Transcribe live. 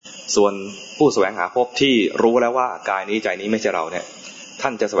ส่วนผู้แสวงหาภพที่รู้แล้วว่ากายนี้ใจนี้ไม่ใช่เราเนี่ยท่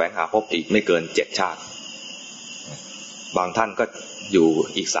านจะแสวงหาภพอีกไม่เกิน7ชาติบางท่านก็อยู่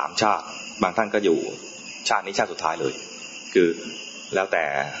อีก3ชาติบางท่านก็อยู่ชาตินี้ชาติสุดท้ายเลยคือแล้วแต่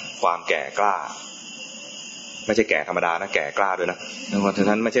ความแก่กล้าไม่ใช่แก่ธรรมดานะแก่กล้าด้วยนะเพราะฉะ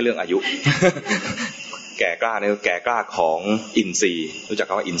นั้นไม่ใช่เรื่องอายุ แก่กล้าเนี่ยแก่กล้าของอินทรีย์รู้จัก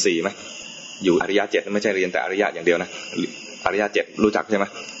คำว่าอินทรีย์ไหมอยู่อริยะ7ไม่ใช่เรียนแต่อริยะอย่างเดียวนะอริยะ7รู้จักใช่ไหม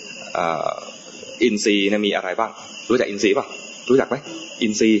อินทรีย์เนี่ยมีอะไรบ้างรู้จักอินทรีย์ป่ะรู้จักไหมอิ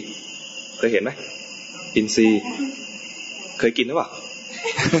นทรีย์เคยเห็นไหมอินทรีย์เคยกินหรือเปล่า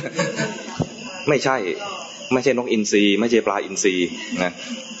ไม่ใช่นกอินทรีไม่ใช่ปลาอินทรีนะ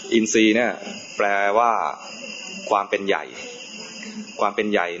อินทรีเนี่ยแปลว่าความเป็นใหญ่ความเป็น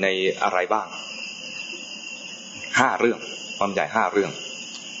ใหญ่ในอะไรบ้าง5เรื่องความใหญ่5เรื่อง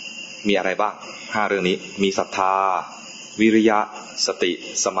มีอะไรบ้าง5เรื่องนี้มีศรัทธาวิริยะสติ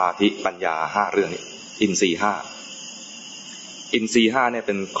สมาธิปัญญา5เรื่องนี้อินทรีย์5อินทรีย์5เนี่ยเ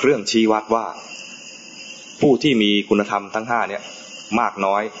ป็นเครื่องชี้วัดว่าผู้ที่มีคุณธรรมทั้ง5เนี่ยมาก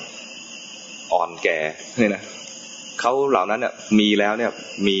น้อยอ่อนแก่เนี่ยนะเขาเหล่านั้นเนี่ยมีแล้วเนี่ย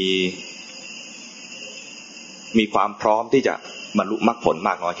มีความพร้อมที่จะบรรลุมรรคผลม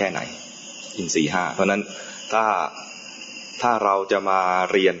ากน้อยแค่ไหนอินทรีย์5เพราะนั้นถ้าเราจะมา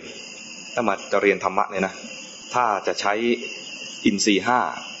เรียนธรรมะเนี่ยนะถ้าจะใช้อินทรีย์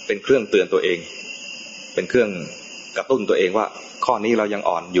5เป็นเครื่องเตือนตัวเองเป็นเครื่องกระตุ้นตัวเองว่าข้อนี้เรายัง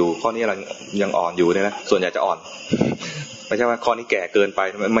อ่อนอยู่ข้อนี้เรายังอ่อนอยู่เนี่ยนะส่วนใหญ่จะอ่อนไม่ใช่ว่าข้อนี้แก่เกินไป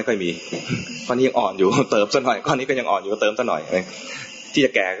ไม่ค่อยมีข้อนี้ยังอ่อนอยู่เติมซะหน่อยข้อนี้ก็ยังอ่อนอยู่ก็เติมซะหน่อยที่จ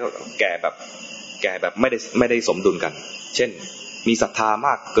ะแก่ก็แก่แบบไม่ได้สมดุลกันเช่นมีศรัทธาม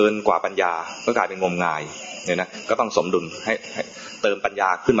ากเกินกว่าปัญญาก็กลายเป็นงมงายเนี่ยนะก็ต้องสมดุลให้เติมปัญญา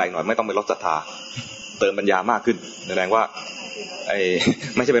ขึ้นมาอีกหน่อยไม่ต้องไปลดศรัทธาเติมปัญญามากขึ้นแสดงว่า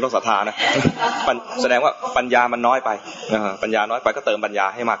ไม่ใช่เป็นลดศรัทธานะแสดงว่าปัญญามันน้อยไปปัญญาน้อยไปก็เติมปัญญา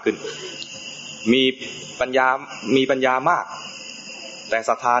ให้มากขึ้นมีปัญญามากแต่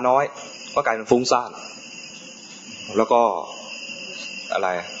ศรัทธาน้อยก็กลายเป็นฟุ้งซ่านแล้วก็อะไร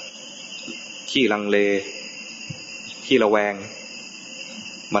ขี้ลังเลขี้ระแวง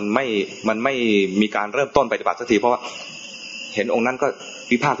มันไม่มีการเริ่มต้นปฏิบัติสักทีเพราะว่าเห็นองค์นั้นก็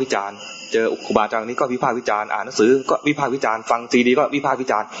วิพากษ์วิจารณ์เจอครูบาอาจารย์นี้ก็วิพากษ์วิจารณ์อ่านหนังสือก็วิพากษ์วิจารณ์ฟังซีดีก็วิพากษ์วิ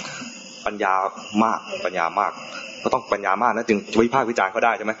จารณ์ปัญญามากก็ต้องปัญญามากนะจึงวิพากษ์วิจารณ์เขาไ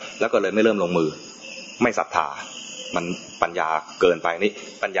ด้ใช่ไหมแล้วก็เลยไม่เริ่มลงมือไม่ศรัทธามันปัญญาเกินไปนี่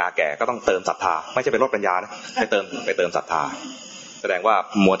ปัญญาแก่ก็ต้องเติมศรัทธาไม่ใช่ไปลดปัญญานะไปเติมศรัทธาแสดงว่า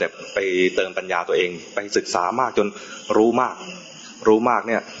มัวแต่ไปเติมปัญญาตัวเองไปศึกษามากจนรู้มากเ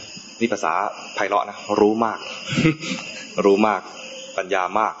นี่ยนี่ภาษาไพเราะนะรู้มาก รู้มากปัญญา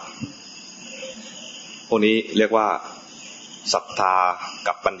มากพวกนี้เรียกว่าศรัทธา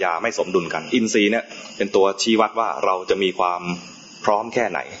กับปัญญาไม่สมดุลกันอินทรีย์เนี่ยเป็นตัวชี้วัดว่าเราจะมีความพร้อมแค่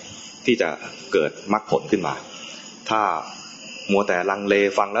ไหนที่จะเกิดมรรคผลขึ้นมาถ้ามัวแต่ลังเล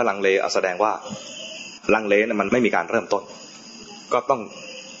ฟังแล้วลังเลแสดงว่าลังเลเนี่ยมันไม่มีการเริ่มต้นก็ต้อง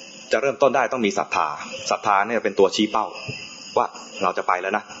จะเริ่มต้นได้ต้องมีศรัทธาเนี่ยเป็นตัวชี้เป้าว่าเราจะไปแล้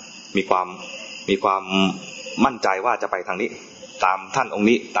วนะมีความมั่นใจว่าจะไปทางนี้ตามท่านองค์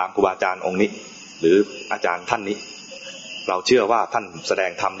นี้ตามครูบาอาจารย์องค์นี้หรืออาจารย์ท่านนี้เราเชื่อว่าท่านแสด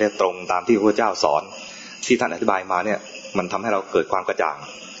งธรรมได้ตรงตามที่พระพุทธเจ้าสอนที่ท่านอธิบายมาเนี่ยมันทำให้เราเกิดความกระจ่าง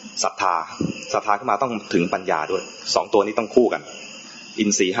ศรัทธาขึ้นมาต้องถึงปัญญาด้วย2ตัวนี้ต้องคู่กันอิน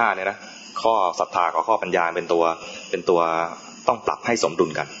ทรีย์5เนี่ยนะข้อศรัทธากับข้อปัญญาเป็นตัวต้องปรับให้สมดุล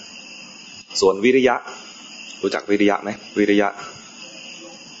กันส่วนวิริยะรู้จักวิริยะไหมวิริยะ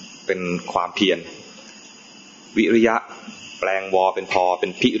เป็นความเพียรวิริยะแปลงวอเป็นพอเป็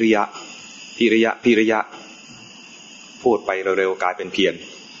นพิริยะพูดไปเร็วๆกลายเป็นเพียร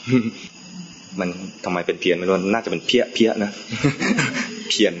มันทำไมเป็นเพียรมันน่าจะเป็นเพี้ยนะ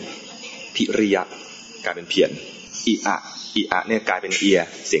เพียรพิริยะกลายเป็นเพียรอิอะเนี่ยกลายเป็นเอีย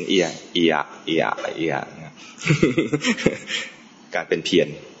เสียงเอียกลายเป็นเพียร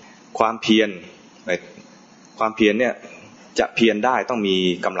ความเพียรเนี่ยจะเพียรได้ต้องมี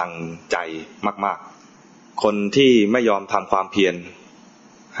กำลังใจมากๆคนที่ไม่ยอมทำความเพียร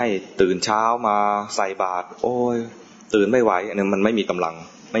ให้ตื่นเช้ามาใส่บาตรโอ้ยตื่นไม่ไหวอันนี้มันไม่มีกำลัง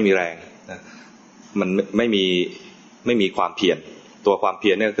ไม่มีแรงมันไม่มีความเพียรตัวความเพี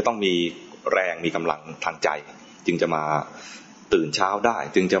ยรเนี่ยคือต้องมีแรงมีกำลังทางใจจึงจะมาตื่นเช้าได้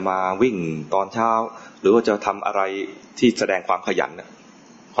จึงจะมาวิ่งตอนเช้าหรือว่าจะทำอะไรที่แสดงความขยันเนี่ย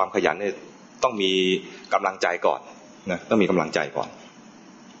ต้องมีกำลังใจก่อนนะต้องมีกำลังใจก่อน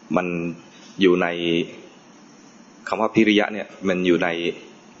มันอยู่ในคำว่าพิริยะเนี่ยมันอยู่ใน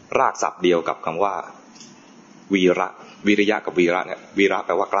รากศัพท์เดียวกับคำว่าวีระ วิริยะกับวีระเนี่ยวีระแป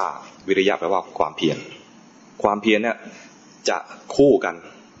ลว่ากล้าวิริยะแปลว่าความเพียรความเพียรเนี่ยจะคู่กัน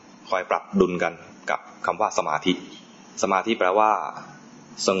คอยปรับดุลกันกับคำว่าสมาธิสมาธิแปลว่า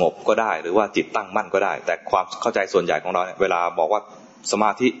สงบก็ได้หรือว่าจิตตั้งมั่นก็ได้แต่ความเข้าใจส่วนใหญ่ของเราเนี่ยเวลาบอกว่าสม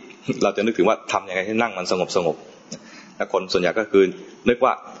าธิเราจะนึกถึงว่าทำยังไงให้นั่งมันสงบและคนส่วนใหญ่ก็คือนึก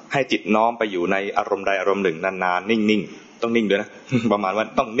ว่าให้จิตน้อมไปอยู่ในอารมณ์ใดอารมณ์หนึ่งนานๆนิ่งๆต้องนิ่งด้วยนะ ประมาณว่า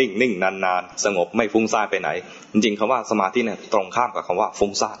ต้องนิ่งนานๆสงบไม่ฟุ้งซ่านไปไหนจริงๆคำว่าสมาธิเนี่ยตรงข้ามกับคำว่าฟุ้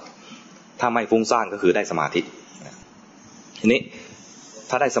งซ่านถ้าไม่ฟุ้งซ่านก็คือได้สมาธิทีนี้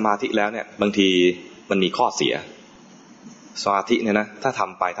ถ้าได้สมาธิแล้วเนี่ยบางทีมันมีข้อเสียสมาธิเนี่ยนะถ้าท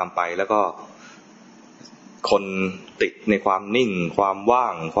ำไปแล้วก็คนติดในความนิ่งความว่า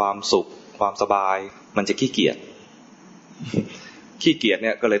งความสุขความสบายมันจะขี้เกียจเ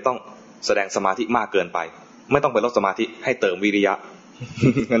นี่ยก็เลยต้องแสดงสมาธิมากเกินไปไม่ต้องไปลดสมาธิให้เติมวิริยะ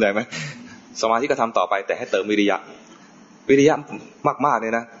เข้าใจไหมสมาธิก็ทำต่อไปแต่ให้เติมวิริยะมากๆเ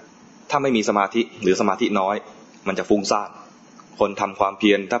นี่ยนะถ้าไม่มีสมาธิหรือสมาธิน้อยมันจะฟุ้งซ่านคนทำความเ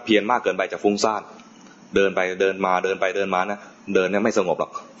พียรถ้าเพียรมากเกินไปจะฟุ้งซ่านเดินไปเดินมานะเดินเนี่ยไม่สงบหรอ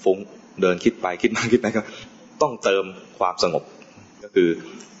กฟุ้งเดินคิดไปก็ต้องเติมความสงบก็คือ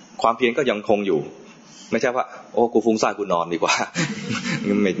ความเพียรก็ยังคงอยู่ไม่ใช่ว่าโอ้กูฟุ้งซ่านกูนอนดีกว่า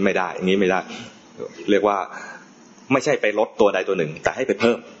ไม่ได้อย่างนี้ไม่ได้เรียกว่าไม่ใช่ไปลดตัวใดตัวหนึ่งแต่ให้ไปเ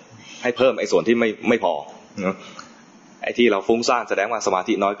พิ่มไอ้ส่วนที่ไม่พอไอ้ที่เราฟุ้งซ่านแสดงว่าสมา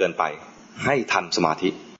ธิน้อยเกินไปให้ทันสมาธิ